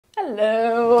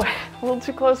Hello, a little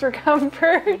too close for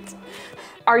comfort.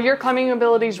 Are your climbing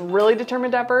abilities really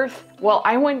determined at birth? Well,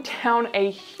 I went down a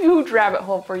huge rabbit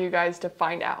hole for you guys to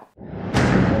find out.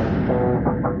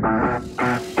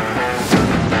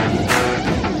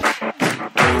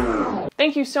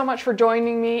 Thank you so much for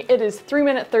joining me. It is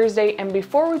 3-Minute Thursday, and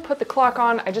before we put the clock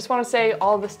on, I just want to say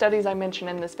all the studies I mentioned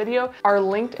in this video are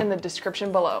linked in the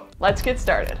description below. Let's get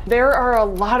started. There are a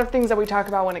lot of things that we talk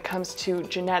about when it comes to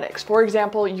genetics. For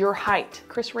example, your height.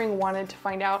 Chris Ring wanted to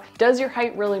find out, does your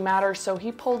height really matter? So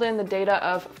he pulled in the data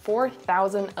of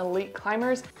 4,000 elite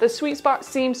climbers. The sweet spot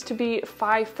seems to be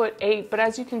 5'8", but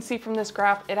as you can see from this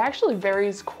graph, it actually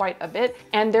varies quite a bit,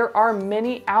 and there are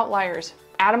many outliers.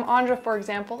 Adam Ondra, for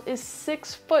example, is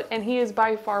 6 foot and he is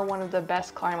by far one of the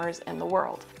best climbers in the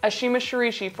world. Ashima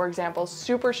Shirishi, for example,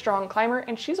 super strong climber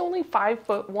and she's only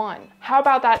 5'1". How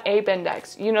about that Ape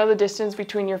Index? You know the distance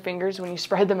between your fingers when you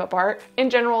spread them apart?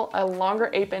 In general, a longer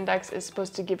Ape Index is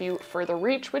supposed to give you further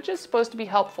reach, which is supposed to be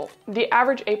helpful. The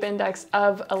average Ape Index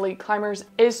of elite climbers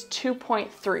is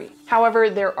 2.3. However,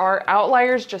 there are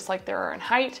outliers just like there are in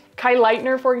height. Kai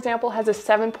Leitner, for example, has a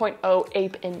 7.0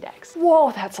 Ape Index.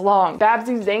 Whoa, that's long.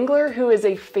 Babsy Zangler, who is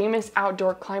a famous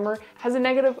outdoor climber, has a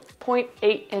negative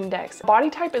 0.8 index. Body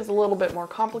type is a little bit more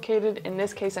complicated. In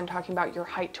this case, I'm talking about your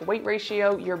height to weight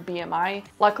ratio, your BMI.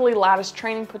 Luckily, Lattice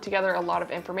Training put together a lot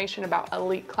of information about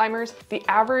elite climbers. The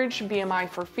average BMI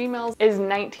for females is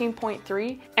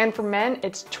 19.3, and for men,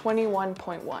 it's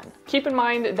 21.1. Keep in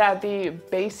mind that the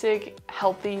basic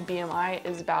healthy BMI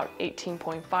is about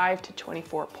 18.5 to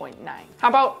 24.9. How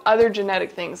about other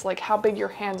genetic things, like how big your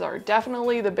hands are?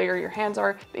 Definitely the bigger your hands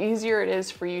are, the easier it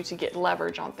is for you to get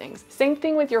leverage on things. Same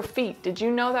thing with your feet. Did you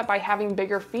know that by having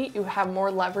bigger feet, you have more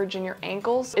leverage in your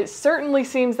ankles? It certainly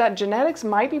seems that genetics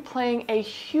might be playing a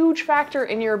huge factor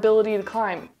in your ability to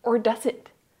climb, or does it?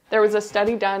 There was a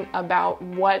study done about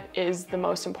what is the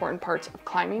most important parts of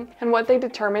climbing, and what they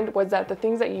determined was that the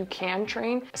things that you can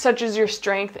train, such as your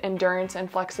strength, endurance, and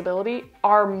flexibility,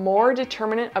 are more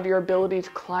determinant of your ability to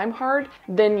climb hard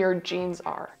than your genes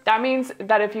are. That means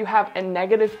that if you have a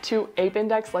 -2 Ape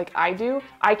Index like I do,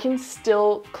 I can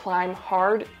still climb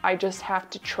hard. I just have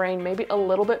to train maybe a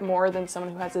little bit more than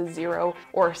someone who has a 0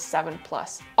 or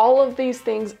 7+. All of these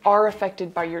things are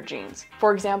affected by your genes.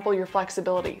 For example, your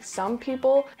flexibility. Some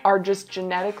people are just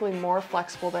genetically more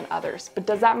flexible than others. But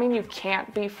does that mean you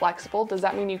can't be flexible? Does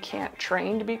that mean you can't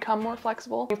train to become more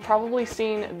flexible? You've probably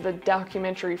seen the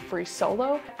documentary Free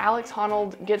Solo. Alex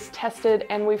Honnold gets tested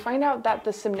and we find out that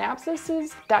the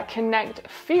synapses that connect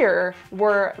fear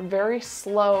were very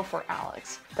slow for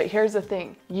Alex. But here's the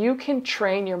thing, you can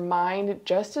train your mind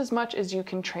just as much as you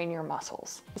can train your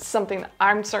muscles. It's something that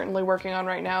I'm certainly working on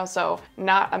right now, so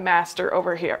not a master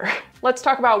over here. Let's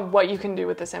talk about what you can do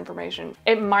with this information.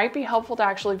 It might be helpful to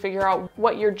actually figure out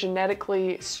what you're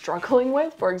genetically struggling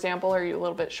with. For example, are you a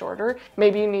little bit shorter?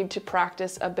 Maybe you need to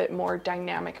practice a bit more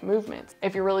dynamic movements.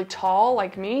 If you're really tall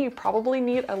like me, you probably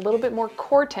need a little bit more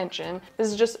core tension. This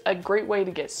is just a great way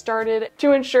to get started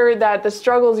to ensure that the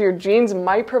struggles your genes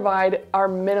might provide are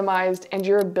minimized and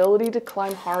your ability to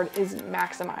climb hard is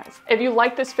maximized. If you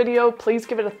like this video, please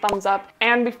give it a thumbs up.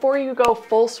 And before you go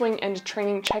full swing into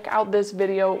training, check out this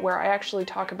video where I actually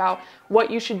talk about what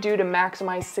you should do to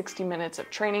maximize 60 minutes of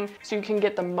training so you can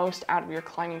get the most out of your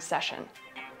climbing session.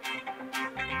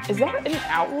 Is that an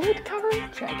outlet cover?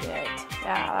 Check it.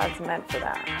 Yeah, that's meant for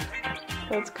that.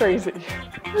 That's crazy.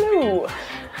 Hello.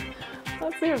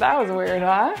 Let's see if that was weird,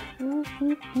 huh?